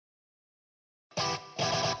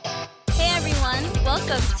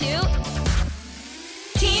Welcome to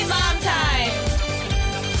Teen Mom Time.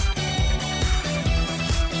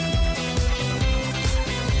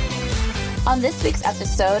 On this week's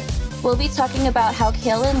episode, we'll be talking about how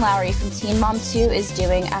Kailyn Lowry from Teen Mom 2 is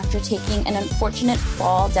doing after taking an unfortunate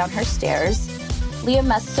fall down her stairs. Leah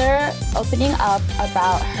Messer opening up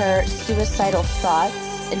about her suicidal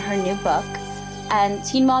thoughts in her new book. And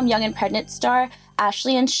Teen Mom Young and Pregnant star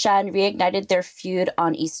Ashley and Shen reignited their feud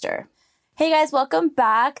on Easter. Hey guys, welcome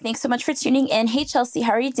back. Thanks so much for tuning in. Hey Chelsea,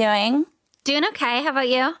 how are you doing? Doing okay. How about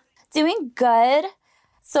you? Doing good.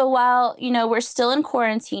 So while, we're still in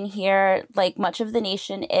quarantine here, like much of the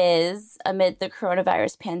nation is amid the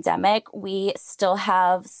coronavirus pandemic, we still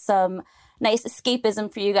have some nice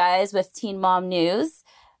escapism for you guys with Teen Mom News.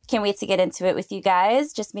 Can't wait to get into it with you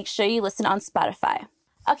guys. Just make sure you listen on Spotify.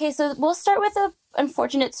 Okay, so we'll start with an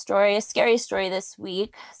unfortunate story, a scary story this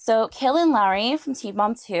week. So Kailyn Lowry from Teen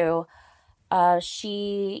Mom 2,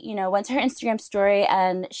 she, went to her Instagram story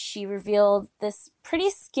and she revealed this pretty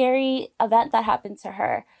scary event that happened to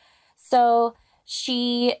her. So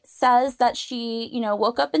she says that she,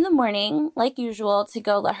 woke up in the morning like usual to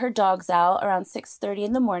go let her dogs out around 6:30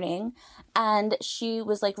 in the morning. And she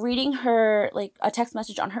was reading her, a text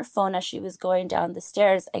message on her phone as she was going down the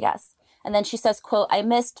stairs, I guess. And then she says, quote, "I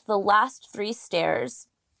missed the last 3 stairs."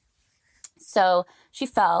 So she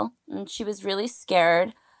fell and she was really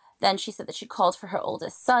scared. Then she said that she called for her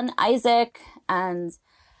oldest son, Isaac, and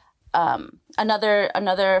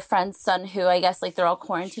another friend's son who I guess they're all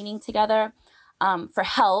quarantining together for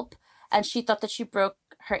help. And she thought that she broke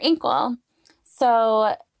her ankle.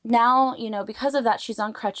 So now, because of that, she's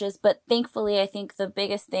on crutches. But thankfully, I think the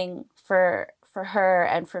biggest thing for her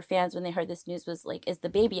and for fans when they heard this news was is the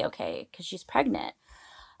baby okay? Because she's pregnant.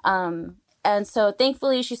 And so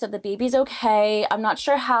thankfully, she said the baby's okay. I'm not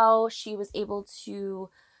sure how she was able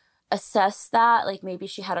to assess that. Maybe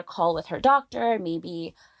she had a call with her doctor.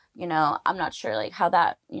 Maybe, I'm not sure how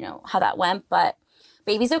that went, but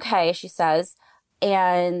baby's okay, she says.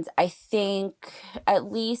 And I think at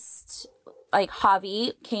least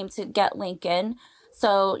Javi came to get Lincoln.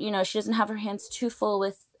 So, she doesn't have her hands too full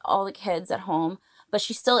with all the kids at home, but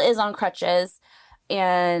she still is on crutches.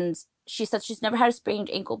 And she said she's never had a sprained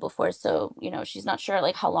ankle before. So, she's not sure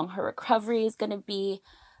how long her recovery is going to be.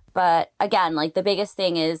 But again, the biggest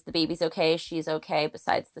thing is the baby's okay. She's okay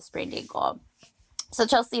besides the sprained ankle. So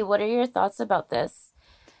Chelsea, what are your thoughts about this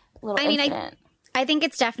incident? I think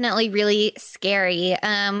it's definitely really scary.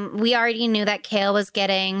 We already knew that Kail was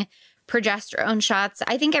getting progesterone shots,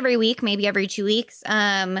 I think every week, maybe every 2 weeks,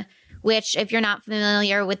 which if you're not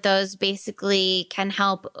familiar with those, basically can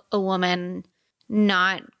help a woman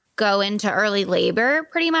not go into early labor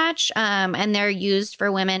pretty much. And they're used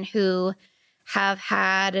for women who have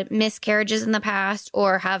had miscarriages in the past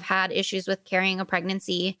or have had issues with carrying a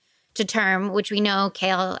pregnancy to term, which we know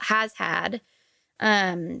Kail has had.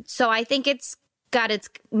 So I think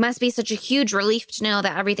must be such a huge relief to know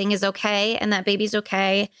that everything is okay and that baby's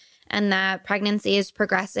okay and that pregnancy is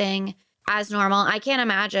progressing as normal. I can't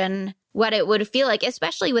imagine what it would feel like,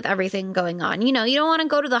 especially with everything going on. You don't want to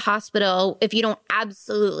go to the hospital if you don't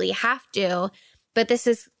absolutely have to, but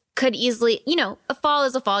could easily, a fall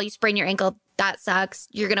is a fall. You sprain your ankle. That sucks.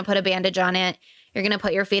 You're going to put a bandage on it. You're going to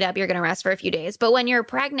put your feet up. You're going to rest for a few days. But when you're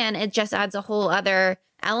pregnant, it just adds a whole other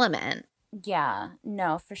element. Yeah,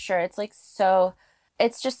 no, for sure. It's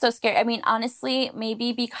it's just so scary. I mean, honestly,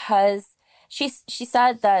 maybe because she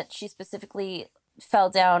said that she specifically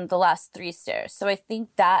fell down the last 3 stairs. So I think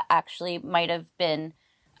that actually might have been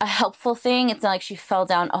a helpful thing. It's not like she fell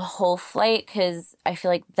down a whole flight, because I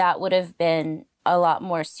feel like that would have been a lot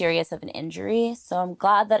more serious of an injury. So I'm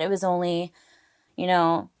glad that it was only,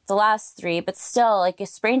 the last 3, but still, a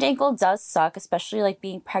sprained ankle does suck, especially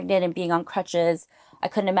being pregnant and being on crutches. I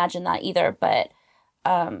couldn't imagine that either. But,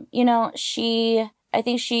 I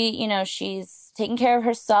think she's taking care of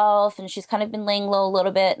herself and she's kind of been laying low a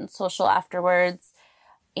little bit and social afterwards.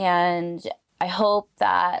 And I hope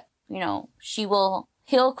that, she will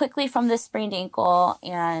heal quickly from this sprained ankle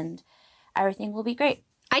and everything will be great.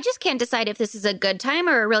 I just can't decide if this is a good time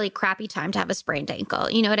or a really crappy time to have a sprained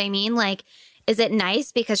ankle. You know what I mean? Is it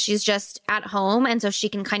nice because she's just at home and so she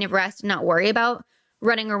can kind of rest and not worry about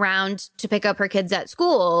running around to pick up her kids at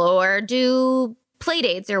school or do play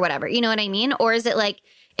dates or whatever? You know what I mean? Or is it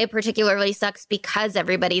it particularly sucks because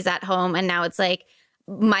everybody's at home and now it's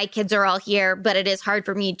my kids are all here, but it is hard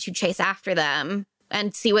for me to chase after them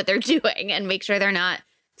and see what they're doing and make sure they're not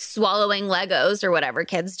swallowing Legos or whatever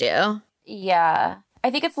kids do. Yeah. I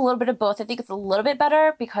think it's a little bit of both. I think it's a little bit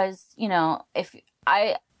better because, if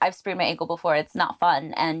I I've sprained my ankle before. It's not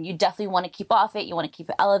fun. And you definitely want to keep off it. You want to keep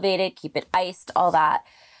it elevated, keep it iced, all that.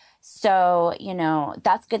 So,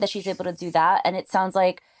 that's good that she's able to do that. And it sounds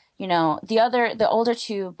like, the older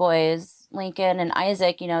two boys, Lincoln and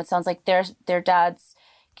Isaac, it sounds like their dads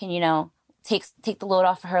can, take the load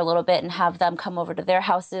off of her a little bit and have them come over to their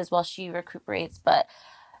houses while she recuperates. But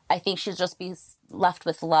I think she'll just be left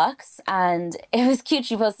with Lux. And it was cute.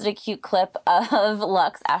 She posted a cute clip of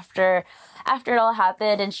Lux after it all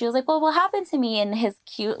happened. And she was like, well, what happened to me? In his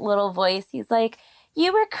cute little voice, he's like,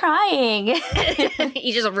 you were crying.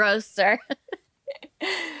 He just roasts her.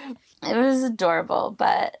 It was adorable.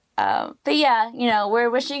 But yeah, we're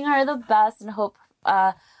wishing her the best and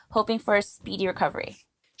hoping for a speedy recovery.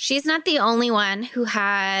 She's not the only one who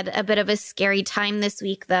had a bit of a scary time this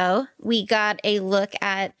week, though. We got a look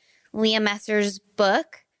at Leah Messer's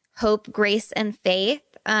book, Hope, Grace, and Faith,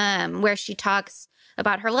 where she talks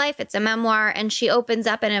about her life. It's a memoir, and she opens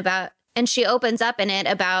up in it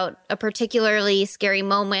about a particularly scary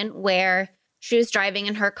moment where she was driving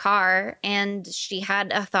in her car and she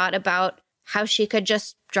had a thought about how she could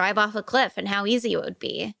just drive off a cliff and how easy it would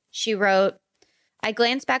be. She wrote, I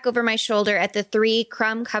glanced back over my shoulder at the 3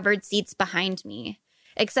 crumb-covered seats behind me.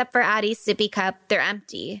 Except for Addie's sippy cup, they're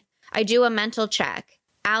empty. I do a mental check.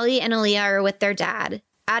 Allie and Aaliyah are with their dad.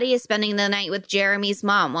 Addie is spending the night with Jeremy's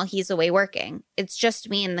mom while he's away working. It's just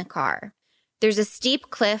me in the car. There's a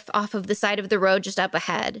steep cliff off of the side of the road just up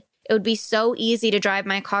ahead. It would be so easy to drive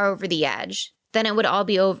my car over the edge. Then it would all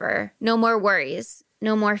be over. No more worries.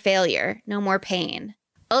 No more failure. No more pain.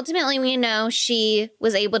 Ultimately, we know she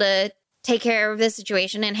was able to take care of the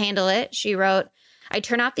situation and handle it. She wrote, I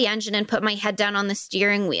turn off the engine and put my head down on the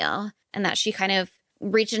steering wheel, and that she kind of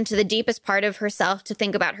reached into the deepest part of herself to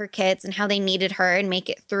think about her kids and how they needed her and make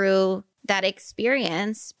it through that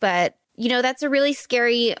experience. But, that's a really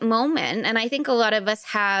scary moment. And I think a lot of us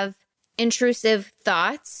have intrusive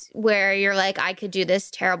thoughts where you're like, I could do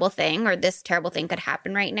this terrible thing or this terrible thing could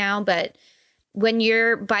happen right now. But when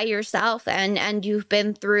you're by yourself and you've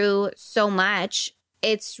been through so much,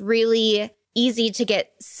 it's really easy to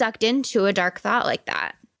get sucked into a dark thought like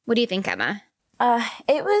that. What do you think, Emma?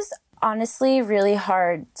 It was honestly really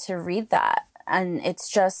hard to read that. And it's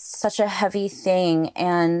just such a heavy thing.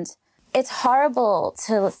 And it's horrible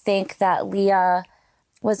to think that Leah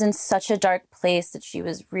was in such a dark place that she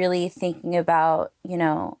was really thinking about,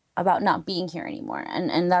 about not being here anymore.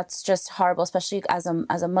 And that's just horrible, especially as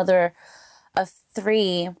a mother of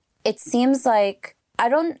 3. It seems like, I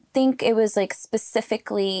don't think it was like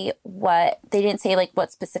specifically they didn't say like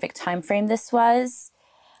what specific time frame this was,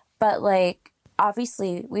 but like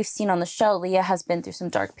obviously we've seen on the show Leah has been through some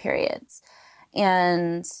dark periods,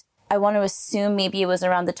 and I want to assume maybe it was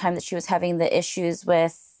around the time that she was having the issues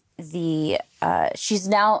with she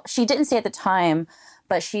didn't say at the time,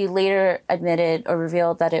 but she later admitted or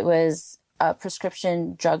revealed that it was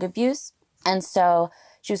prescription drug abuse, and so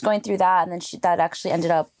she was going through that, and then that actually ended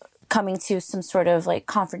up coming to some sort of like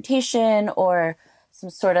confrontation or some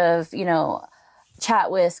sort of,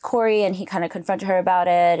 chat with Corey, and he kind of confronted her about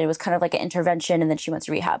it. It was kind of like an intervention, and then she went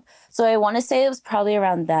to rehab. So I want to say it was probably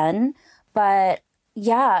around then, but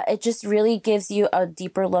yeah, it just really gives you a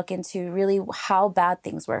deeper look into really how bad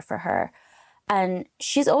things were for her. And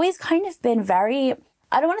she's always kind of been very,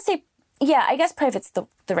 I don't want to say, yeah, I guess private's the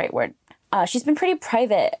right word. She's been pretty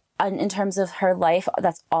private in terms of her life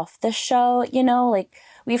that's off the show, like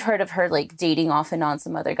we've heard of her like dating off and on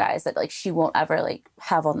some other guys that like she won't ever like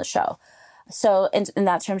have on the show. So in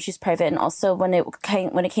that term, she's private. And also when it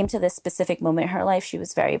came to this specific moment in her life, she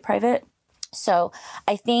was very private. So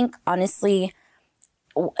I think honestly,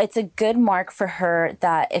 it's a good mark for her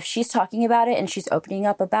that if she's talking about it and she's opening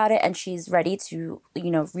up about it and she's ready to,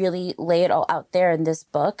 really lay it all out there in this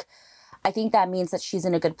book, I think that means that she's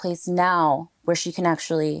in a good place now where she can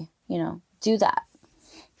actually, do that.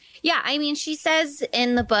 Yeah, I mean, she says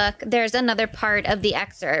in the book, there's another part of the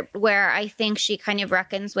excerpt where I think she kind of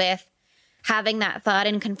reckons with having that thought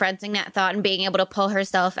and confronting that thought and being able to pull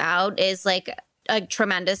herself out is like a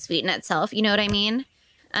tremendous feat in itself. You know what I mean?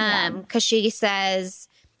 Because she says,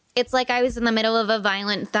 it's like I was in the middle of a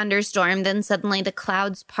violent thunderstorm, then suddenly the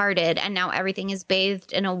clouds parted and now everything is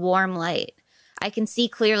bathed in a warm light. I can see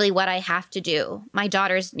clearly what I have to do. My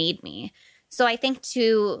daughters need me. So I think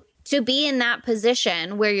to be in that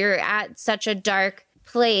position where you're at such a dark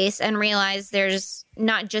place and realize there's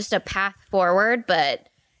not just a path forward, but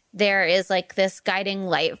there is like this guiding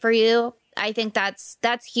light for you, I think that's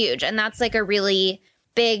huge. And that's like a really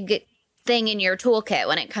big thing in your toolkit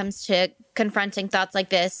when it comes to confronting thoughts like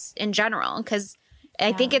this in general. Because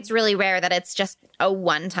I think it's really rare that it's just a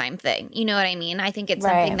one-time thing. You know what I mean? I think it's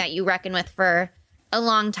something that you reckon with for a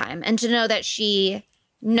long time. And to know that she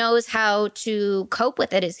knows how to cope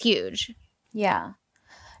with it is huge. Yeah.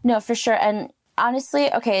 No, for sure. And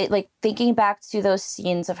honestly, okay, like thinking back to those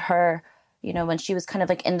scenes of her, you know, when she was kind of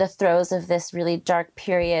like in the throes of this really dark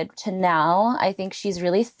period to now, I think she's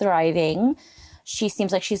really thriving. She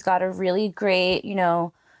seems like she's got a really great, you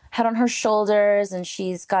know, head on her shoulders, and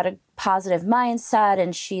she's got a positive mindset,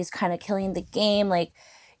 and she's kind of killing the game, like,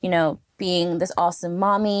 you know, being this awesome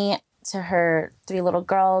mommy to her 3 little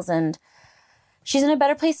girls. And she's in a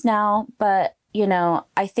better place now. But, you know,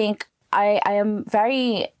 I think I am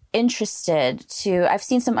very interested to, I've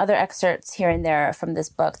seen some other excerpts here and there from this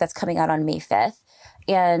book that's coming out on May 5th.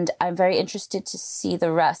 And I'm very interested to see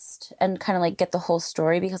the rest and kind of like get the whole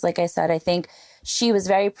story, because like I said, I think she was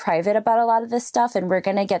very private about a lot of this stuff, and we're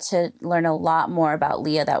going to get to learn a lot more about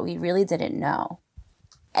Leah that we really didn't know.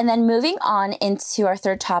 And then moving on into our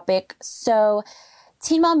third topic. So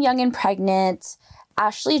teen mom young and pregnant,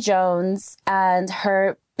 Ashley Jones and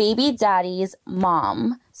her baby daddy's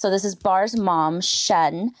mom. So this is Bar's mom,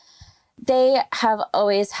 Shen. They have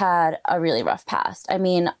always had a really rough past. I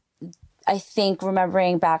mean, I think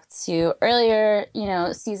remembering back to earlier, you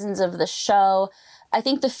know, seasons of the show, I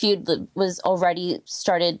think the feud was already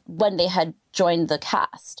started when they had joined the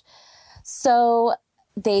cast. So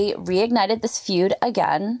they reignited this feud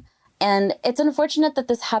again. And it's unfortunate that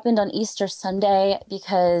this happened on Easter Sunday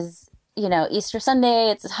because, you know, Easter Sunday,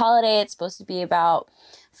 it's a holiday. It's supposed to be about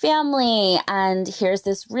family. And here's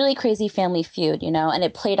this really crazy family feud, you know, and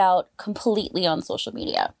it played out completely on social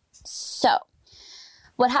media. So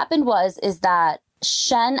what happened is that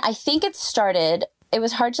Shen, I think it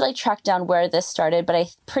was hard to like track down where this started, but I'm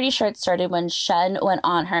pretty sure it started when Shen went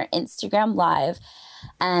on her Instagram live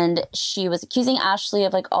and she was accusing Ashley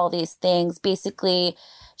of like all these things. Basically,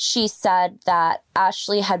 she said that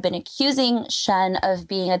Ashley had been accusing Shen of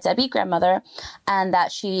being a deadbeat grandmother, and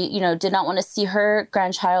that she, you know, did not want to see her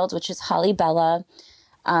grandchild, which is Holly Bella,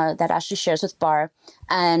 that Ashley shares with Bar,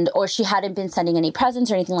 or she hadn't been sending any presents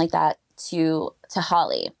or anything like that to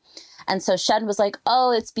Holly. And so Shen was like,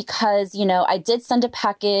 oh, it's because, you know, I did send a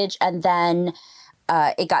package and then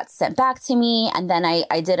it got sent back to me. And then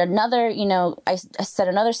I did another, you know, I sent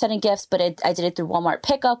another set of gifts, but I did it through Walmart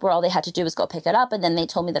pickup, where all they had to do was go pick it up. And then they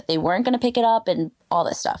told me that they weren't going to pick it up and all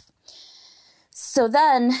this stuff. So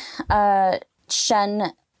then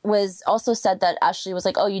Shen was also said that Ashley was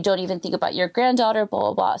like, oh, you don't even think about your granddaughter, blah,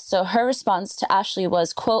 blah, blah. So her response to Ashley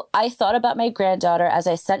was, quote, I thought about my granddaughter as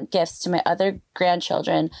I sent gifts to my other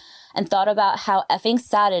grandchildren and thought about how effing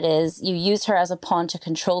sad it is you use her as a pawn to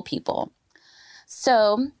control people.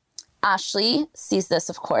 So Ashley sees this,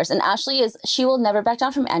 of course, and she will never back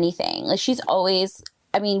down from anything. Like, she's always,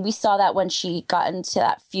 I mean, we saw that when she got into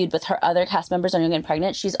that feud with her other cast members on Young and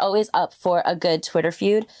Pregnant. She's always up for a good Twitter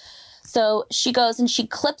feud. So she goes and she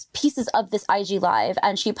clips pieces of this IG Live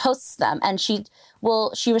and she posts them, and she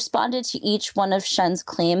responded to each one of Shen's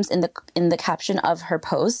claims in the caption of her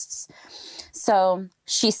posts. So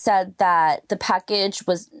she said that the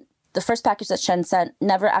first package that Shen sent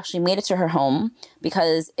never actually made it to her home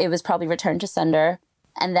because it was probably returned to sender.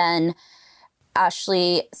 And then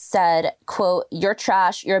Ashley said, quote, you're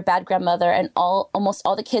trash, you're a bad grandmother, and almost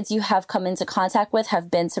all the kids you have come into contact with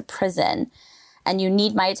have been to prison, and you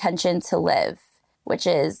need my attention to live, which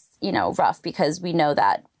is, you know, rough because we know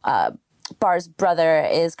that Bar's brother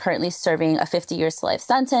is currently serving a 50-year life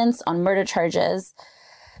sentence on murder charges.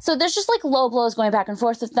 So there's just like low blows going back and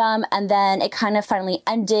forth with them. And then it kind of finally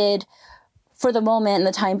ended for the moment in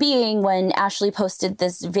the time being when Ashley posted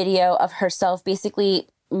this video of herself basically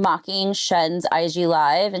mocking Shen's IG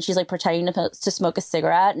Live. And she's like pretending to smoke a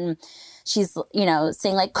cigarette. And she's, you know,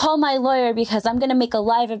 saying like, call my lawyer because I'm going to make a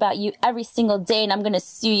live about you every single day and I'm going to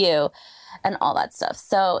sue you and all that stuff.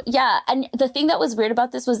 So yeah. And the thing that was weird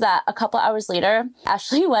about this was that a couple hours later,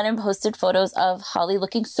 Ashley went and posted photos of Holly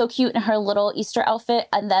looking so cute in her little Easter outfit.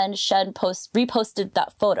 And then Shen reposted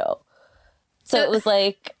that photo. So it was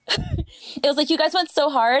like, you guys went so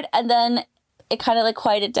hard and then it kind of like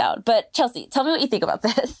quieted down. But Chelsea, tell me what you think about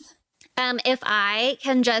this. If I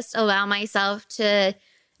can just allow myself to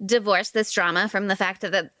divorce this drama from the fact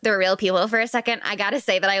that they're real people for a second, I got to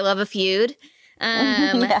say that I love a feud.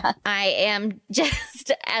 Yeah. I am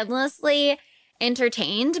just endlessly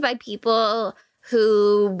entertained by people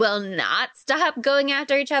who will not stop going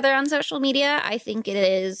after each other on social media. I think it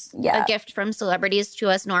is a gift from celebrities to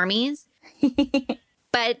us normies.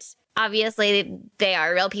 But obviously they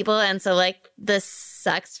are real people. And so like this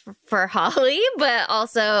sucks for Holly, but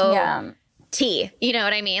also tea. You know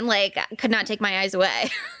what I mean? Like I could not take my eyes away.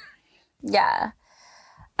 Yeah.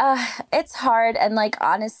 It's hard. And like,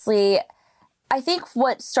 honestly, I think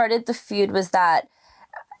what started the feud was that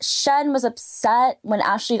Shen was upset when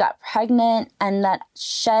Ashley got pregnant, and that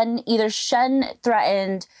Shen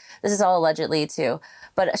threatened, this is all allegedly too,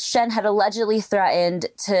 but Shen had allegedly threatened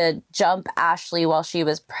to jump Ashley while she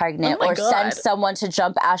was pregnant, or send someone to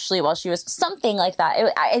jump Ashley while she was, something like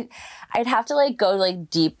that. I'd have to like go like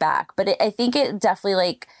deep back, but I think it definitely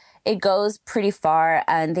like, it goes pretty far,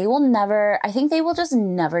 and I think they will just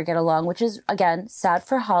never get along, which is, again, sad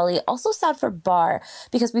for Holly. Also sad for Bar,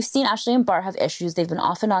 because we've seen Ashley and Bar have issues. They've been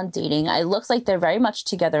off and on dating. It looks like they're very much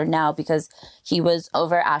together now because he was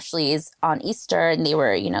over Ashley's on Easter, and they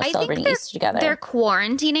were, celebrating Easter together. They're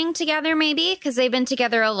quarantining together maybe because they've been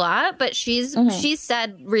together a lot, but she's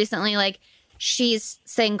said recently, like, she's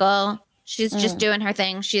single. She's just doing her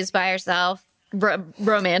thing. She's by herself.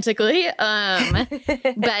 Romantically, but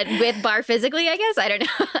with Bar physically, I guess. I don't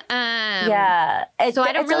know. So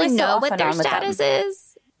I don't really know what their status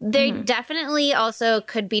is. They definitely also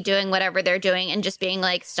could be doing whatever they're doing and just being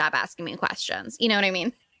like, stop asking me questions. You know what I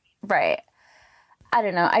mean? Right. I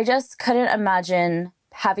don't know. I just couldn't imagine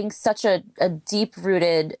having such a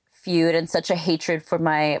deep-rooted feud and such a hatred for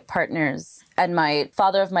my partners and my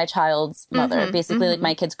father of my child's mother, basically like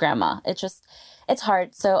my kid's grandma. It's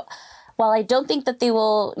hard. So while I don't think that they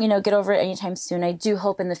will, get over it anytime soon, I do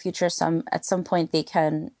hope in the future at some point they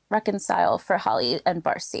can reconcile for Holly and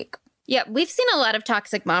Bar's sake. Yeah, we've seen a lot of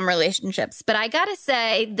toxic mom relationships, but I gotta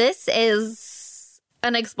say, this is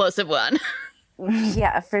an explosive one.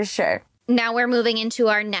 Yeah, for sure. Now we're moving into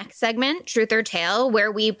our next segment, Truth or Tale,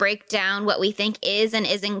 where we break down what we think is and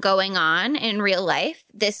isn't going on in real life.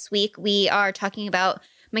 This week, we are talking about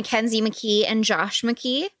Mackenzie McKee and Josh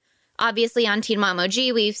McKee. Obviously, on Teen Mom OG,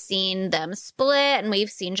 we've seen them split, and we've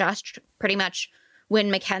seen Josh pretty much win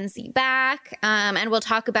Mackenzie back. And we'll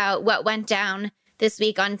talk about what went down this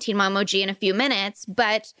week on Teen Mom OG in a few minutes.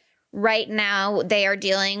 But right now, they are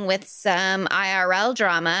dealing with some IRL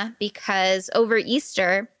drama because over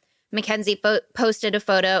Easter, Mackenzie posted a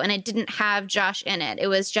photo, and it didn't have Josh in it. It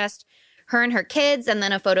was just her and her kids, and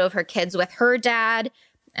then a photo of her kids with her dad,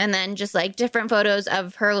 and then just like different photos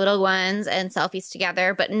of her little ones and selfies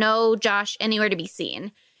together, but no Josh anywhere to be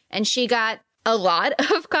seen. And she got a lot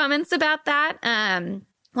of comments about that.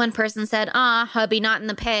 One person said, hubby not in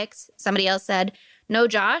the pics. Somebody else said, no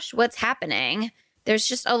Josh, what's happening? There's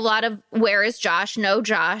just a lot of, where is Josh? No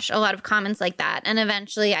Josh, a lot of comments like that. And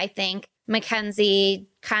eventually I think Mackenzie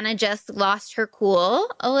kind of just lost her cool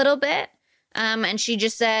a little bit. And she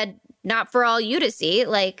just said, not for all you to see.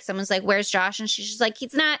 Like, someone's like, where's Josh? And she's just like,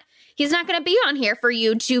 he's not going to be on here for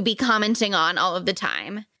you to be commenting on all of the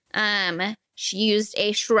time. She used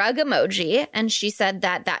a shrug emoji, and she said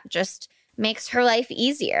that just makes her life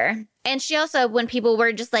easier. And she also, when people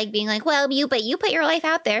were just like being like, well, you put your life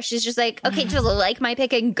out there, she's just like, okay, just like my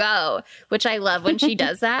pic and go, which I love when she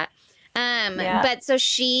does that. But so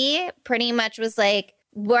she pretty much was like,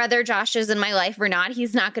 whether Josh is in my life or not,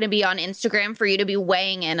 he's not going to be on Instagram for you to be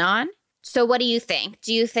weighing in on. So what do you think?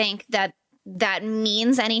 Do you think that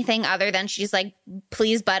means anything other than she's like,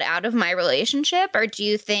 please butt out of my relationship? Or do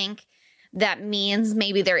you think that means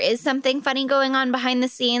maybe there is something funny going on behind the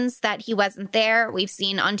scenes, that he wasn't there? We've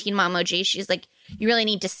seen on Teen Mom OG, she's like, you really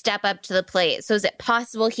need to step up to the plate. So is it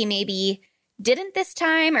possible he maybe didn't this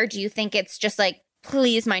time? Or do you think it's just like,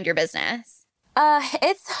 please mind your business?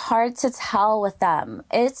 It's hard to tell with them.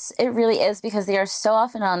 It really is, because they are so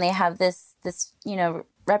off and on. They have this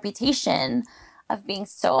reputation of being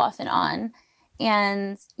so off and on.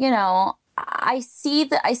 And, I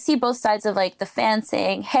see both sides of like the fans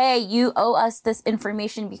saying, hey, you owe us this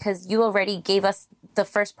information because you already gave us the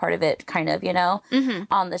first part of it, kind of,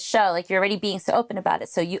 on the show. Like, you're already being so open about it,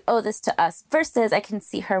 so you owe this to us. Versus I can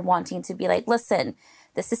see her wanting to be like, listen,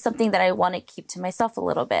 this is something that I want to keep to myself a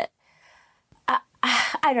little bit.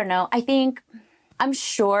 I don't know. I'm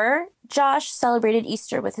sure Josh celebrated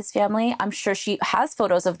Easter with his family. I'm sure she has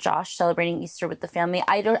photos of Josh celebrating Easter with the family.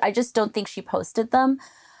 I just don't think she posted them.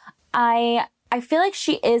 I feel like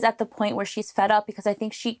she is at the point where she's fed up, because I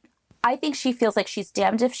think she feels like she's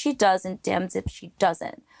damned if she does and damned if she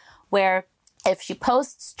doesn't. Where if she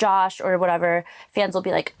posts Josh or whatever, fans will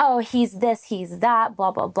be like, oh, he's this, he's that,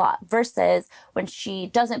 blah, blah, blah. Versus when she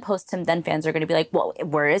doesn't post him, then fans are going to be like, well,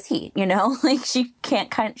 where is he? Like, she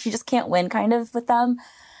just can't win kind of with them.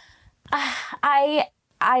 I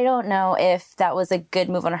don't know if that was a good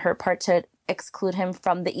move on her part to exclude him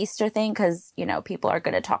from the Easter thing, because, people are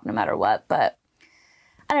going to talk no matter what. But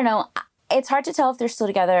I don't know. It's hard to tell if they're still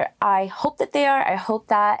together. I hope that they are. I hope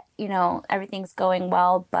that, everything's going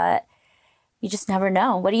well, but you just never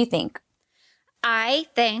know. What do you think? I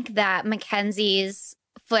think that Mackenzie's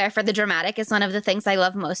flair for the dramatic is one of the things I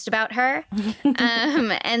love most about her.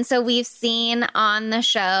 And so we've seen on the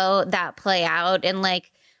show that play out in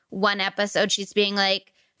like one episode. She's being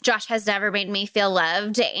like, Josh has never made me feel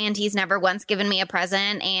loved, and he's never once given me a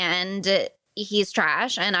present, and he's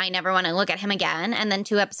trash, and I never want to look at him again. And then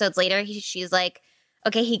 2 episodes later, she's like,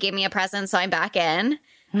 okay, he gave me a present, so I'm back in.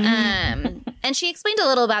 And she explained a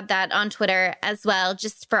little about that on Twitter as well,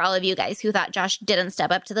 just for all of you guys who thought Josh didn't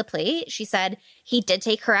step up to the plate. She said he did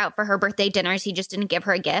take her out for her birthday dinners. He just didn't give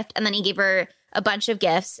her a gift. And then he gave her a bunch of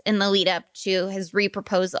gifts in the lead up to his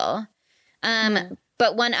re-proposal.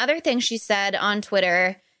 But one other thing she said on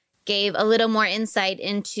Twitter gave a little more insight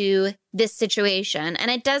into this situation.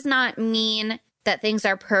 And it does not mean that things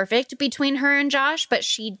are perfect between her and Josh, but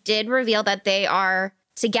she did reveal that they are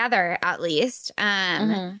together, at least.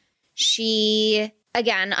 She,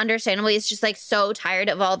 again, understandably, is just like so tired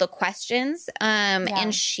of all the questions.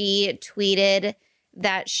 And she tweeted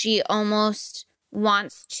that she almost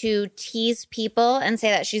wants to tease people and say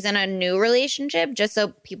that she's in a new relationship just so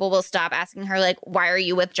people will stop asking her, like, why are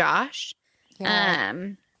you with Josh?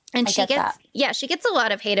 And she gets a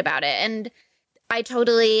lot of hate about it. And I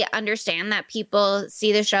totally understand that people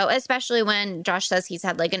see the show, especially when Josh says he's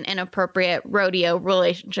had like an inappropriate rodeo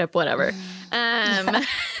relationship, whatever.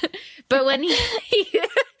 But when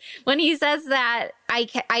he says that,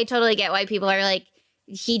 I totally get why people are like,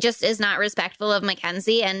 he just is not respectful of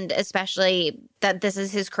Mackenzie, and especially that this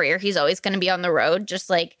is his career. He's always going to be on the road. Just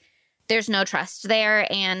like there's no trust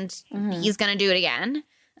there, and he's going to do it again.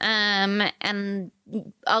 And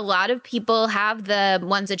a lot of people have the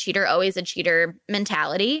once a cheater, always a cheater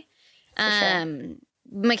mentality.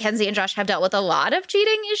 Mackenzie and Josh have dealt with a lot of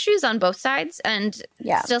cheating issues on both sides and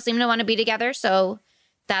still seem to want to be together. So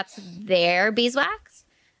that's their beeswax.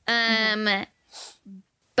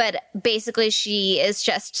 But basically she is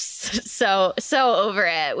just so over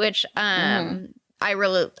it, which I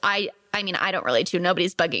mean, I don't relate to.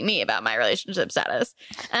 Nobody's bugging me about my relationship status.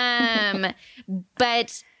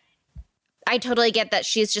 But I totally get that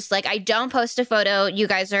she's just like, I don't post a photo. You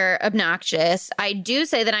guys are obnoxious. I do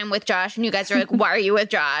say that I'm with Josh, and you guys are like, why are you with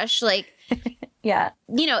Josh? Like,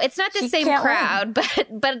 you know, it's not the same crowd,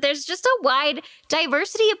 but there's just a wide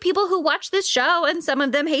diversity of people who watch this show, and some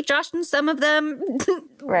of them hate Josh and some of them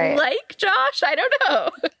like Josh. I don't know.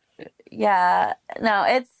 No,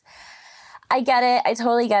 I get it. I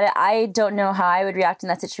totally get it. I don't know how I would react in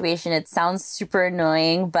that situation. It sounds super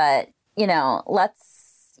annoying, but you know,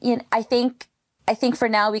 I think for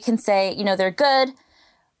now we can say, you know, they're good,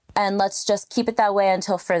 and let's just keep it that way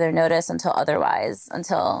until further notice,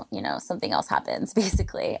 until, you know, something else happens,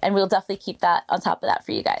 basically. And we'll definitely keep that on top of that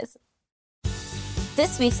for you guys.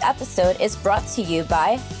 This week's episode is brought to you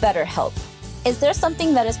by BetterHelp. Is there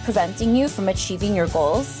something that is preventing you from achieving your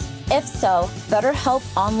goals? If so, BetterHelp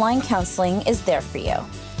Online Counseling is there for you.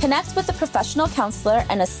 Connect with a professional counselor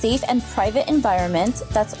in a safe and private environment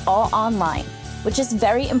that's all online, which is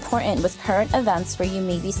very important with current events where you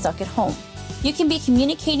may be stuck at home. You can be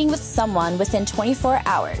communicating with someone within 24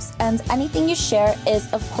 hours, and anything you share is,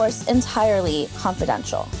 of course, entirely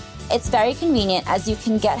confidential. It's very convenient as you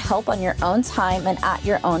can get help on your own time and at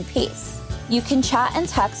your own pace. You can chat and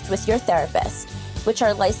text with your therapist, which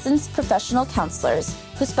are licensed professional counselors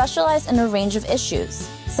who specialize in a range of issues,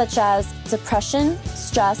 such as depression,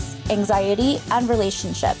 stress, anxiety, and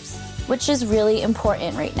relationships, which is really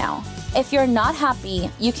important right now. If you're not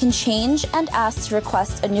happy, you can change and ask to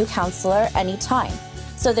request a new counselor anytime.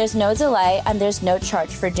 So there's no delay and there's no charge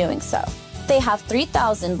for doing so. They have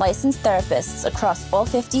 3,000 licensed therapists across all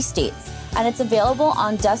 50 states, and it's available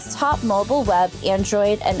on desktop, mobile web,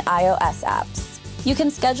 Android, and iOS apps. You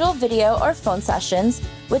can schedule video or phone sessions,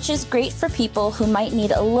 which is great for people who might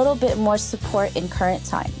need a little bit more support in current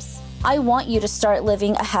times. I want you to start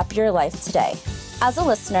living a happier life today. As a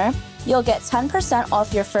listener, you'll get 10%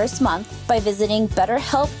 off your first month by visiting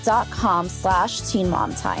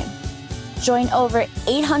betterhelp.com/teenmomtime. Join over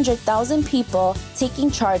 800,000 people taking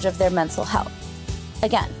charge of their mental health.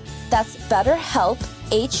 Again, that's BetterHelp,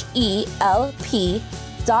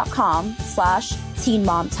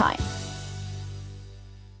 HELP.com/teenmomtime.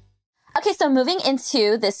 Okay, so moving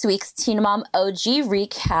into this week's Teen Mom OG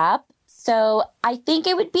recap. So I think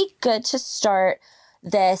it would be good to start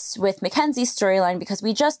this with Mackenzie's storyline, because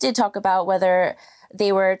we just did talk about whether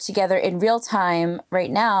they were together in real time right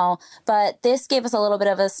now, but this gave us a little bit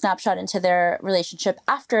of a snapshot into their relationship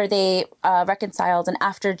after they reconciled and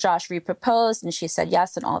after Josh reproposed and she said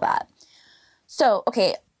yes and all that. So,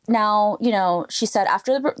 okay, now, you know, she said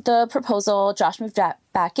after the proposal, Josh moved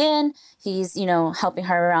back in. He's, you know, helping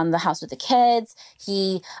her around the house with the kids.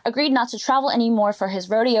 He agreed not to travel anymore for his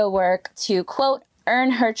rodeo work to, quote,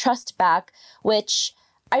 earn her trust back, which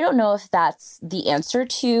I don't know if that's the answer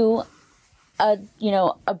to a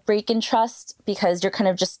break in trust, because you're kind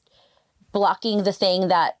of just blocking the thing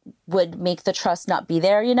that would make the trust not be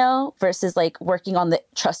there, versus like working on the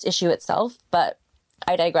trust issue itself. But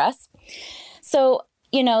I digress. So,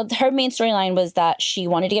 her main storyline was that she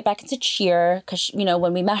wanted to get back into cheer because,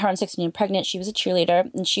 when we met her on 16 and Pregnant, she was a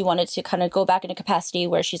cheerleader, and she wanted to kind of go back into capacity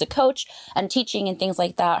where she's a coach and teaching and things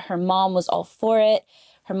like that. Her mom was all for it.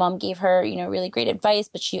 Her mom gave her, really great advice,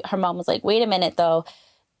 but her mom was like, wait a minute though,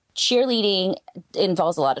 cheerleading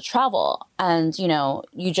involves a lot of travel. And,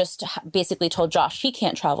 you just basically told Josh he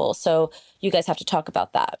can't travel. So you guys have to talk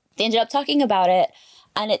about that. They ended up talking about it.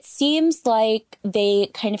 And it seems like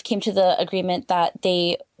they kind of came to the agreement that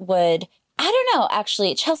they would, I don't know,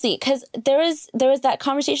 actually, Chelsea, because there was that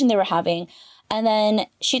conversation they were having. And then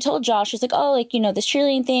she told Josh, she's like, oh, like, this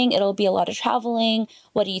cheerleading thing, it'll be a lot of traveling.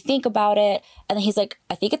 What do you think about it? And then he's like,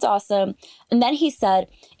 I think it's awesome. And then he said,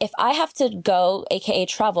 if I have to go, AKA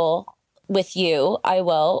travel with you, I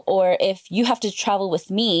will. Or if you have to travel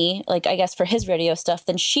with me, like, I guess for his radio stuff,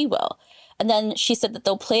 then she will. And then she said that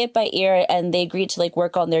they'll play it by ear, and they agreed to like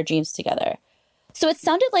work on their dreams together. So it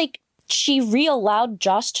sounded like she re-allowed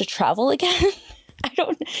Josh to travel again.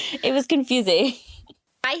 It was confusing.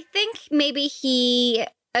 I think maybe he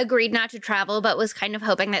agreed not to travel, but was kind of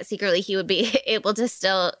hoping that secretly he would be able to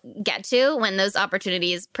still get to when those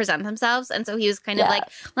opportunities present themselves. And so he was kind of like,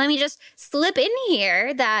 let me just slip in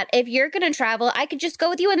here that if you're going to travel, I could just go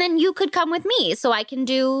with you and then you could come with me so I can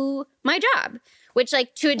do my job. Which,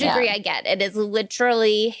 like, to a degree, I get. It is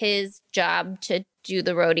literally his job to do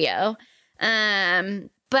the rodeo.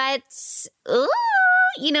 But, I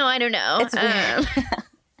don't know. It's weird.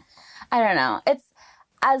 I don't know. It's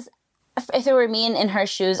if it were me in her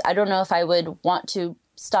shoes, I don't know if I would want to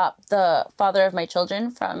stop the father of my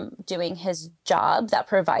children from doing his job that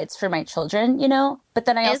provides for my children, But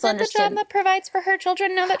then I also understand. Is it the job that provides for her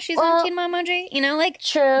children now that she's on Teen Mom OG?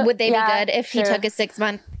 True. Would they be good if he took a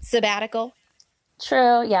 6-month sabbatical?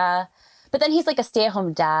 True, yeah. But then he's like a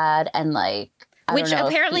stay-at-home dad, and like, which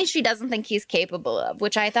apparently she doesn't think he's capable of,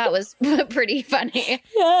 which I thought was pretty funny.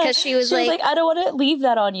 Yeah, because she was like, I don't want to leave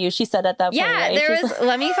that on you. She said at that point. Yeah, right? there was.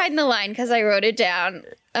 Let me find the line because I wrote it down.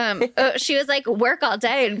 She was like, work all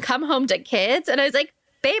day and come home to kids, and I was like,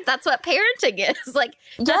 babe, that's what parenting is. Like,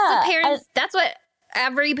 that's what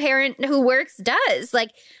every parent who works does.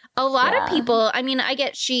 Like, a lot of people. I mean, I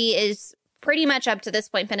get she is pretty much up to this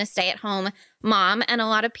point been a stay-at-home mom, and a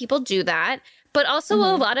lot of people do that. But also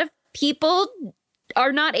a lot of people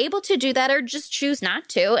are not able to do that or just choose not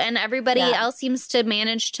to. And everybody else seems to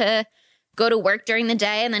manage to go to work during the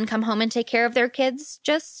day and then come home and take care of their kids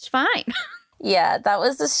just fine. Yeah, that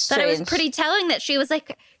was a strange... But it was pretty telling that she was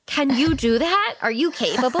like, can you do that? Are you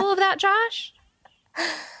capable of that, Josh?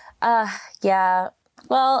 Yeah.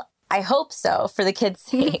 Well, I hope so, for the kids'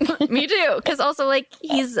 sake. Me too. Because also, like,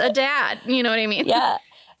 he's a dad. You know what I mean? Yeah.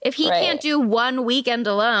 If he can't do one weekend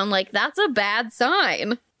alone, like, that's a bad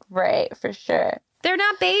sign. Right, for sure. They're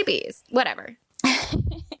not babies. Whatever.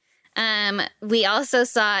 We also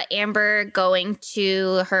saw Amber going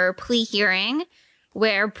to her plea hearing,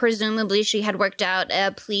 where presumably she had worked out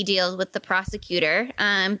a plea deal with the prosecutor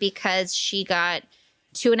because she got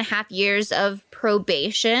 2.5 years of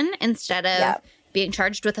probation instead of being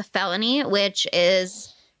charged with a felony, which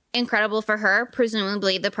is incredible for her.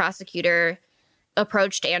 Presumably the prosecutor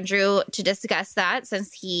approached Andrew to discuss that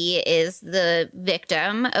since he is the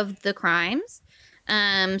victim of the crimes.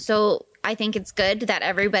 So I think it's good that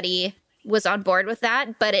everybody was on board with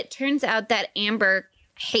that. But it turns out that Amber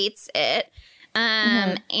hates it.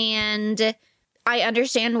 And I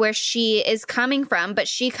understand where she is coming from, but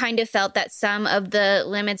she kind of felt that some of the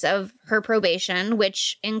limits of her probation,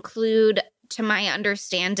 which include, to my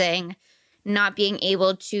understanding, not being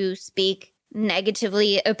able to speak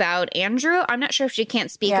negatively about Andrew. I'm not sure if she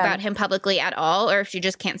can't speak about him publicly at all, or if she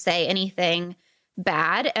just can't say anything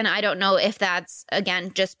bad. And I don't know if that's,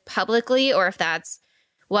 again, just publicly, or if that's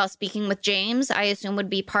while speaking with James, I assume would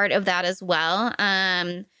be part of that as well.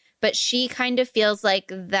 But she kind of feels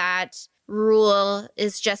like that rule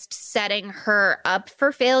is just setting her up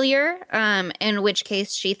for failure, in which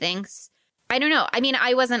case she thinks, I don't know. I mean,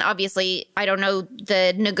 I don't know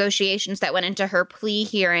the negotiations that went into her plea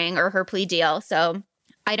hearing or her plea deal. So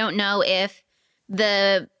I don't know if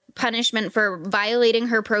the punishment for violating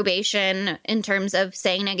her probation in terms of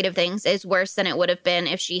saying negative things is worse than it would have been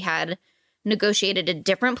if she had negotiated a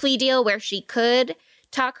different plea deal where she could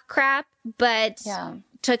talk crap, but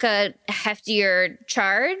took a heftier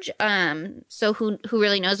charge. So who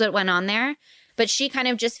really knows what went on there? But she kind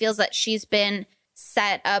of just feels that she's been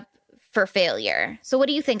set up for failure. So what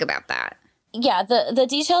do you think about that? Yeah, the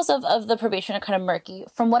details of the probation are kind of murky.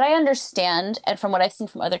 From what I understand and from what I've seen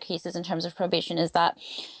from other cases in terms of probation is that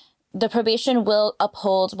the probation will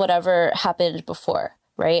uphold whatever happened before,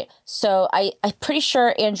 right? So I'm pretty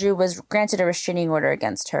sure Andrew was granted a restraining order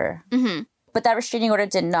against her. Mm-hmm. But that restraining order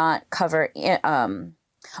did not cover,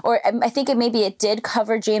 or I think it did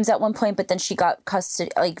cover James at one point, but then she got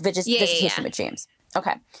custody, like visitation with James.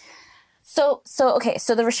 Okay. So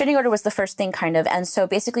the restraining order was the first thing kind of. And so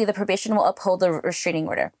basically the probation will uphold the restraining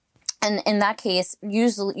order. And in that case,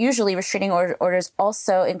 usually restraining orders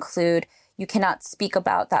also include you cannot speak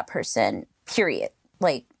about that person, period.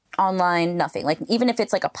 Like online, nothing. Like even if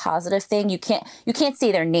it's like a positive thing, you can't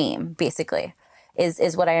say their name, basically,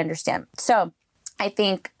 is what I understand. So I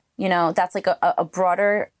think, that's like a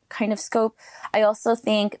broader kind of scope. I also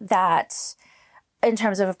think that in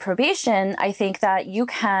terms of probation, I think that you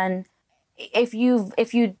can, if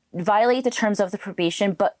you violate the terms of the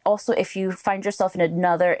probation, but also if you find yourself in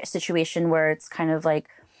another situation where it's kind of like,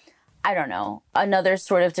 I don't know, another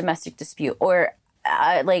sort of domestic dispute or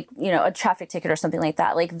a traffic ticket or something like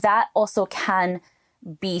that, like that also can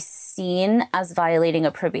be seen as violating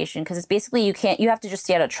a probation because it's basically you have to just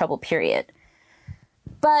stay out of trouble, period.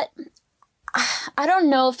 But I don't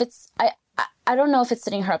know if it's I don't know if it's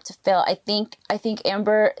setting her up to fail. I think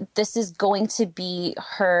Amber, this is going to be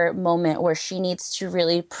her moment where she needs to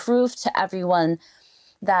really prove to everyone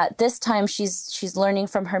that this time she's learning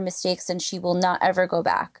from her mistakes and she will not ever go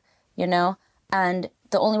back, And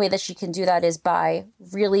the only way that she can do that is by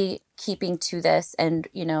really keeping to this. And,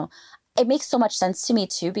 it makes so much sense to me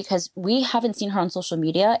too, because we haven't seen her on social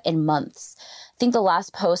media in months. I think the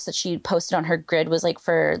last post that she posted on her grid was like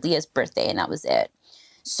for Leah's birthday and that was it.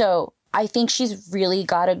 So I think she's really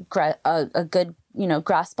got a good,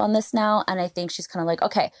 grasp on this now. And I think she's kind of like,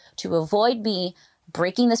 okay, to avoid me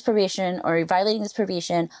breaking this probation or violating this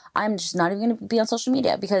probation, I'm just not even going to be on social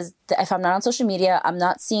media because if I'm not on social media, I'm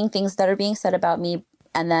not seeing things that are being said about me.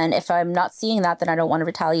 And then if I'm not seeing that, then I don't want to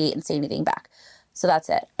retaliate and say anything back. So that's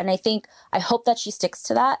it. And I hope that she sticks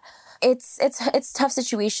to that. It's a tough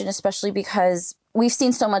situation, especially because we've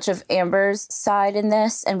seen so much of Amber's side in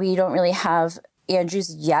this and we don't really have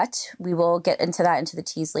Andrew's yet. We will get into the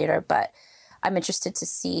tease later, but I'm interested to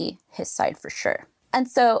see his side for sure. And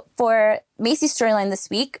so for Macy's storyline this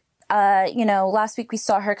week, last week we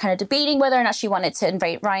saw her kind of debating whether or not she wanted to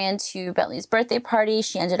invite Ryan to Bentley's birthday party.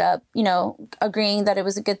 She ended up, agreeing that it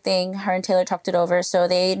was a good thing. Her and Taylor talked it over. So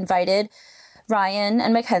they invited Ryan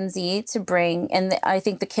and Mackenzie to bring, and I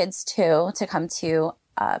think the kids too, to come to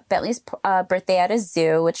Bentley's birthday at a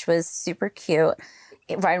zoo, which was super cute.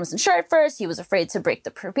 Ryan wasn't sure at first. He was afraid to break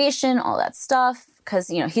the probation, all that stuff, because,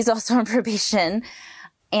 he's also on probation.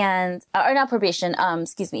 And or not probation,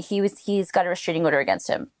 excuse me. He's got a restraining order against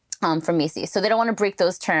him from Macy. So they don't want to break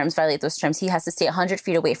those terms, violate those terms. He has to stay 100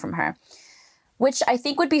 feet away from her, which I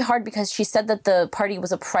think would be hard because she said that the party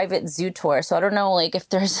was a private zoo tour. So I don't know, like if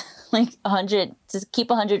there's like 100 to keep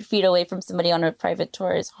 100 feet away from somebody on a private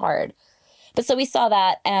tour is hard. But so we saw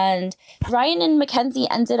that, and Ryan and Mackenzie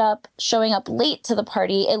ended up showing up late to the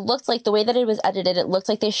party. It looked like the way that it was edited, it looked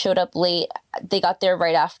like they showed up late. They got there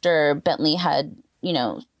right after Bentley had,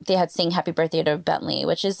 they had sang happy birthday to Bentley,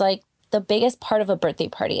 which is like the biggest part of a birthday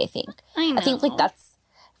party, I think. I think like that's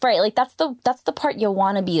right. Like that's the part you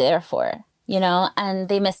want to be there for, and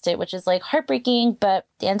they missed it, which is like heartbreaking, but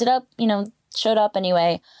they ended up, showed up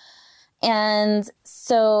anyway. And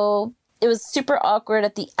so it was super awkward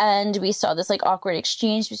at the end. We saw this like awkward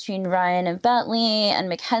exchange between Ryan and Bentley and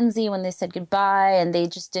Mackenzie when they said goodbye, and they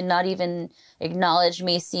just did not even acknowledge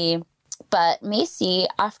Macy. But Macy,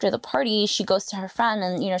 after the party, she goes to her friend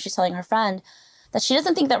and, she's telling her friend that she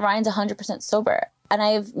doesn't think that Ryan's 100% sober. And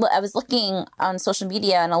I was looking on social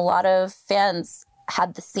media and a lot of fans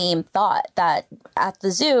had the same thought that at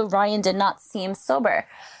the zoo, Ryan did not seem sober.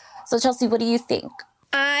 So Chelsea, what do you think?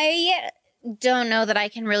 I don't know that I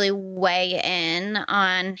can really weigh in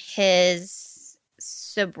on his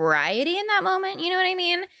sobriety in that moment. You know what I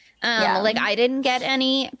mean? Like I didn't get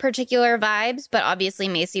any particular vibes, but obviously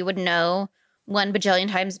Macy would know 1 bajillion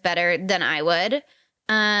times better than I would.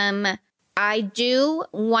 I do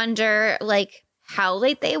wonder like how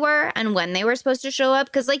late they were and when they were supposed to show up.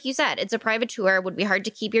 Because like you said, it's a private tour. It would be hard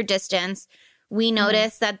to keep your distance. We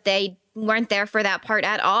noticed that they weren't there for that part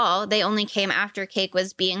at all. They only came after cake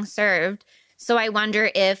was being served. So I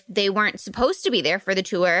wonder if they weren't supposed to be there for the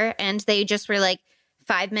tour and they just were like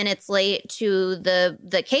 5 minutes late to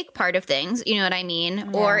the cake part of things. You know what I mean?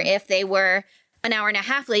 Yeah. Or if they were an hour and a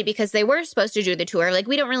half late because they were supposed to do the tour. Like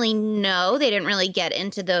we don't really know. They didn't really get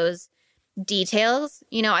into those details.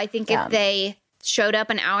 I think if they showed up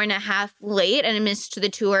an hour and a half late and missed the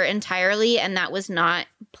tour entirely, and that was not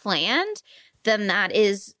planned, then that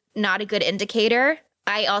is not a good indicator.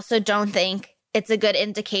 I also don't think it's a good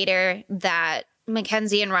indicator that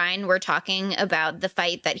Mackenzie and Ryan were talking about the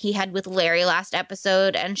fight that he had with Larry last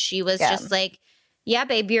episode, and she was just like, yeah,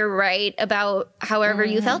 babe, you're right about however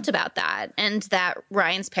you felt about that. And that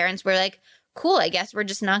Ryan's parents were like, cool, I guess we're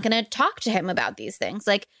just not going to talk to him about these things.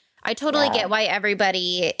 Like, I totally get why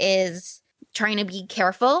everybody is trying to be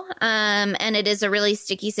careful. And it is a really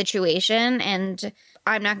sticky situation. And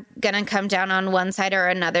I'm not going to come down on one side or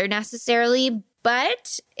another necessarily,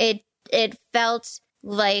 but it felt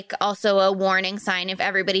like also a warning sign if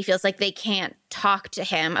everybody feels like they can't talk to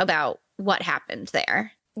him about what happened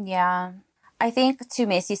there. Yeah. I think too,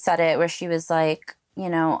 Macy said it where she was like, you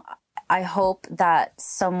know, I hope that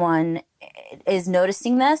someone is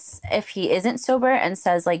noticing this if he isn't sober and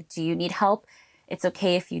says like, do you need help? It's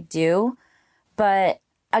okay if you do. But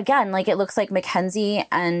again, like it looks like Mackenzie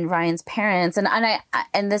and Ryan's parents,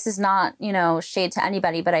 and this is not, you know, shade to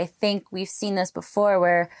anybody, but I think we've seen this before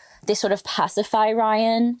where they sort of pacify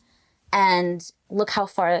Ryan and look how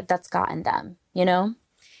far that's gotten them, you know?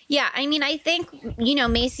 Yeah, I mean, I think, you know,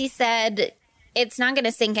 Macy said it's not going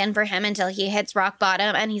to sink in for him until he hits rock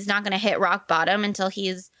bottom, and he's not going to hit rock bottom until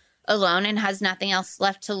he's alone and has nothing else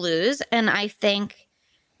left to lose. And I think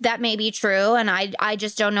that may be true, and I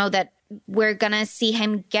just don't know that we're going to see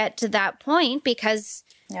him get to that point because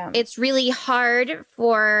it's really hard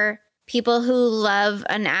for people who love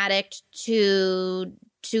an addict to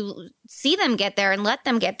see them get there and let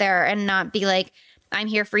them get there and not be like, I'm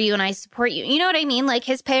here for you and I support you. You know what I mean? Like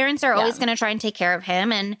his parents are always going to try and take care of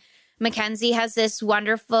him. And Mackenzie has this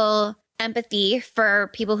wonderful empathy for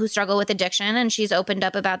people who struggle with addiction. And she's opened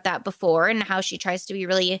up about that before and how she tries to be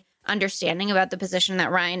really understanding about the position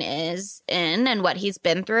that Ryan is in and what he's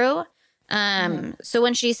been through. So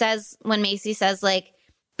when Macy says like,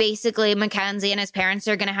 basically Mackenzie and his parents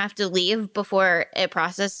are going to have to leave before it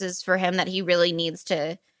processes for him that he really needs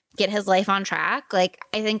to get his life on track. Like,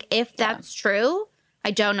 I think if that's true, I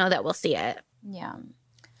don't know that we'll see it. Yeah.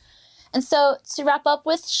 And so to wrap up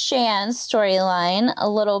with Shen's storyline a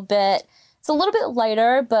little bit, it's a little bit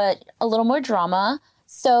lighter, but a little more drama.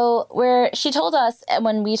 So she told us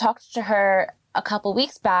when we talked to her a couple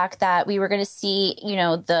weeks back that we were going to see, you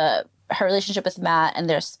know, her relationship with Matt and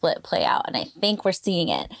their split play out. And I think we're seeing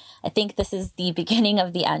it. I think this is the beginning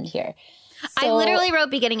of the end here. So, I literally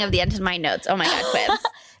wrote beginning of the end in my notes. Oh my God, quiz.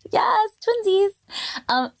 Yes,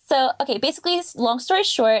 twinsies. Okay, basically, long story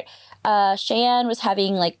short, Cheyenne was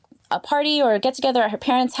having like a party or a get together at her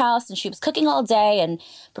parents' house, and she was cooking all day and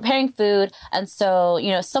preparing food. And so,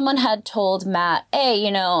 you know, someone had told Matt, hey,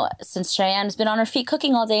 you know, since Cheyenne has been on her feet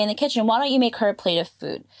cooking all day in the kitchen, why don't you make her a plate of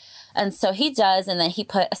food? And so he does, and then he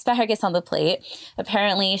put asparagus on the plate.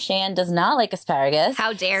 Apparently, Cheyenne does not like asparagus.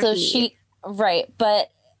 How dare he? Right, but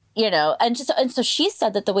you know, and so she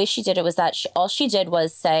said that the way she did it was that all she did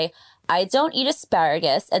was say, I don't eat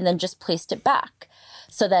asparagus, and then just placed it back.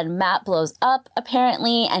 So then Matt blows up,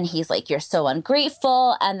 apparently, and he's like, you're so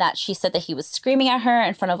ungrateful, and that she said that he was screaming at her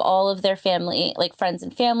in front of all of their family, like friends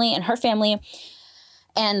and family, and her family,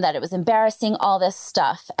 and that it was embarrassing, all this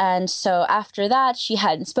stuff. And so after that, she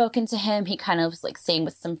hadn't spoken to him. He kind of was like staying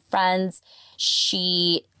with some friends.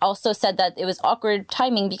 She also said that it was awkward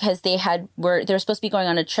timing because they were supposed to be going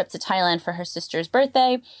on a trip to Thailand for her sister's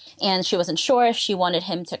birthday. And she wasn't sure if she wanted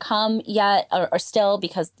him to come yet or still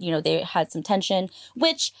because, you know, they had some tension,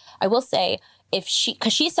 which I will say,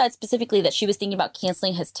 because she said specifically that she was thinking about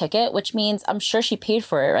canceling his ticket, which means I'm sure she paid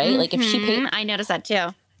for it, right? Mm-hmm. Like if she paid. I noticed that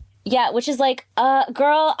too. Yeah, which is like,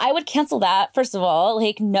 girl, I would cancel that, first of all.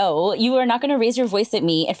 Like, no, you are not going to raise your voice at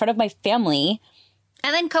me in front of my family.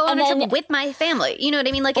 And then go on a trip with my family. You know what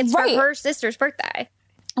I mean? Like, it's for her sister's birthday.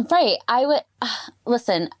 Right. I would,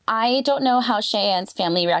 listen, I don't know how Cheyenne's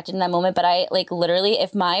family reacted in that moment, but I, like, literally,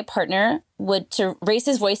 if my partner would to raise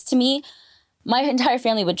his voice to me, my entire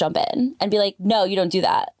family would jump in and be like, no, you don't do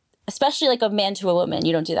that. Especially, like, a man to a woman,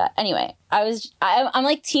 you don't do that. Anyway, I'm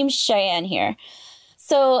like Team Cheyenne here.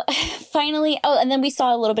 So finally, and then we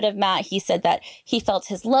saw a little bit of Matt. He said that he felt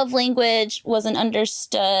his love language wasn't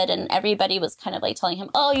understood and everybody was kind of like telling him,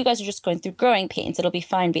 oh, you guys are just going through growing pains. It'll be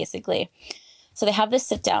fine, basically. So they have this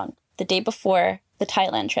sit down the day before the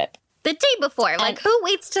Thailand trip. The day before? Like, who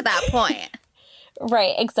waits to that point?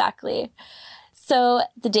 Right, exactly. So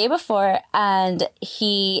the day before, and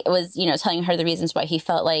he was, you know, telling her the reasons why he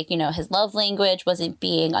felt like, you know, his love language wasn't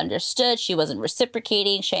being understood. She wasn't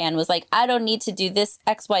reciprocating. Cheyenne was like, I don't need to do this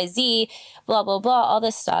XYZ, blah, blah, blah, all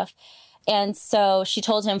this stuff. And so she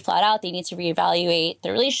told him flat out they need to reevaluate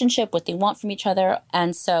their relationship, what they want from each other.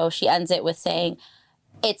 And so she ends it with saying,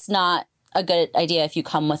 it's not a good idea if you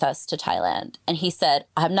come with us to Thailand. And he said,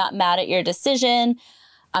 I'm not mad at your decision.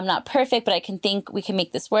 I'm not perfect, but I can think we can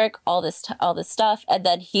make this work, all this stuff. And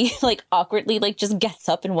then he like awkwardly like just gets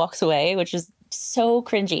up and walks away, which is so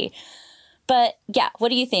cringy. But yeah, what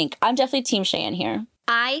do you think? I'm definitely Team Cheyenne here.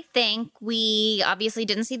 I think we obviously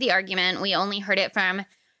didn't see the argument. We only heard it from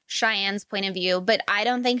Cheyenne's point of view, but I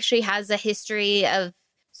don't think she has a history of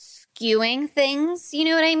skewing things. You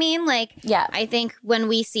know what I mean? Like, yeah, I think when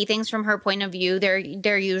we see things from her point of view, they're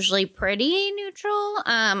usually pretty neutral.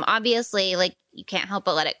 Obviously, like you can't help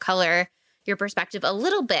but let it color your perspective a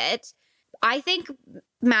little bit. I think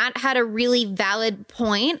Matt had a really valid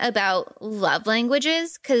point about love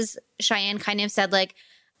languages because Cheyenne kind of said like,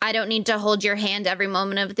 I don't need to hold your hand every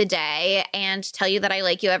moment of the day and tell you that I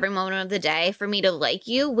like you every moment of the day for me to like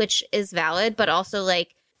you, which is valid. But also,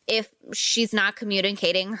 like, if she's not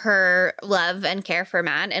communicating her love and care for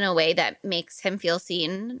Matt in a way that makes him feel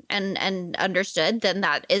seen and understood, then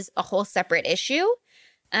that is a whole separate issue.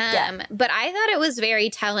 But I thought it was very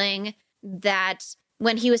telling that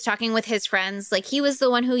when he was talking with his friends, like he was the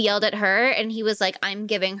one who yelled at her and he was like, I'm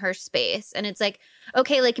giving her space. And it's like,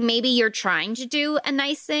 okay, like maybe you're trying to do a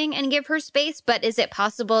nice thing and give her space, but is it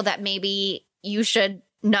possible that maybe you should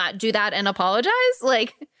not do that and apologize?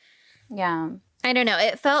 Like, yeah, I don't know.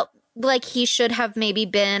 It felt like he should have maybe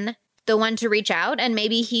been the one to reach out, and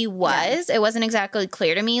maybe he was. Yeah. It wasn't exactly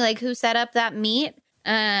clear to me like who set up that meet.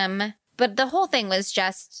 But the whole thing was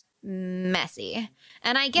just messy.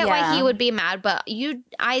 And I get why he would be mad, but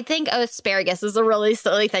I think asparagus is a really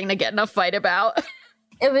silly thing to get in a fight about.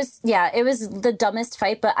 It was the dumbest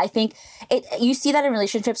fight, but I think you see that in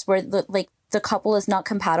relationships where the couple is not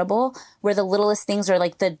compatible, where the littlest things are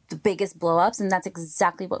like the biggest blow-ups, and that's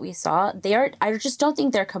exactly what we saw. I just don't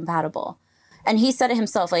think they're compatible. And he said it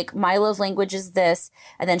himself, like, my love language is this,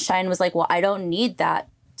 and then Cheyenne was like, well, I don't need that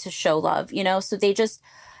to show love, you know? So they just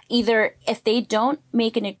either, if they don't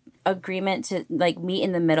make an agreement to like meet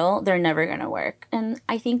in the middle, they're never going to work. And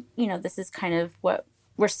I think, you know, this is kind of what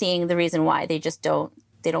we're seeing, the reason why they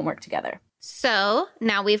don't work together. So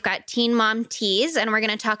now we've got Teen Mom Tease, and we're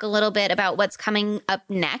going to talk a little bit about what's coming up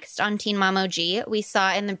next on Teen Mom OG. We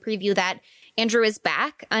saw in the preview that Andrew is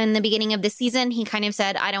back. In the beginning of the season, he kind of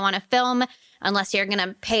said, I don't want to film unless you're going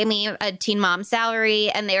to pay me a Teen Mom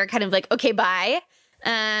salary. And they were kind of like, okay, bye.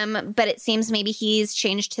 But it seems maybe he's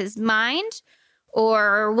changed his mind,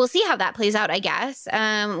 or we'll see how that plays out, I guess.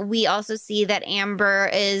 We also see that Amber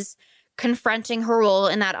is confronting her role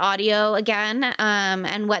in that audio again,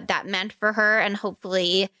 and what that meant for her, and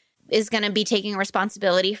hopefully is going to be taking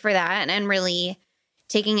responsibility for that and really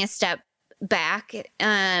taking a step back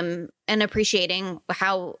and appreciating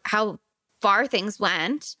how far things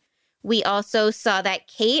went. We also saw that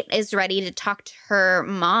Kate is ready to talk to her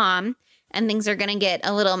mom, and things are going to get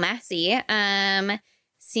a little messy.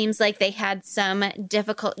 Seems like they had some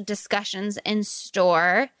difficult discussions in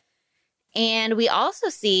store. And we also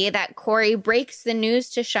see that Corey breaks the news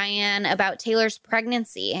to Cheyenne about Taylor's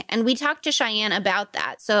pregnancy. And we talked to Cheyenne about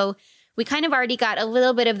that. So we kind of already got a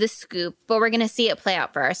little bit of the scoop, but we're going to see it play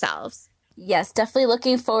out for ourselves. Yes, definitely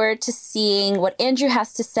looking forward to seeing what Andrew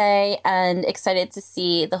has to say, and excited to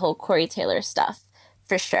see the whole Corey Taylor stuff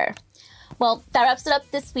for sure. Well, that wraps it up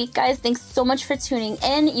this week, guys. Thanks so much for tuning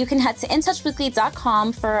in. You can head to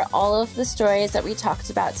intouchweekly.com for all of the stories that we talked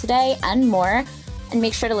about today and more. And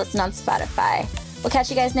make sure to listen on Spotify. We'll catch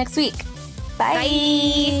you guys next week. Bye.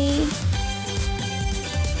 Bye.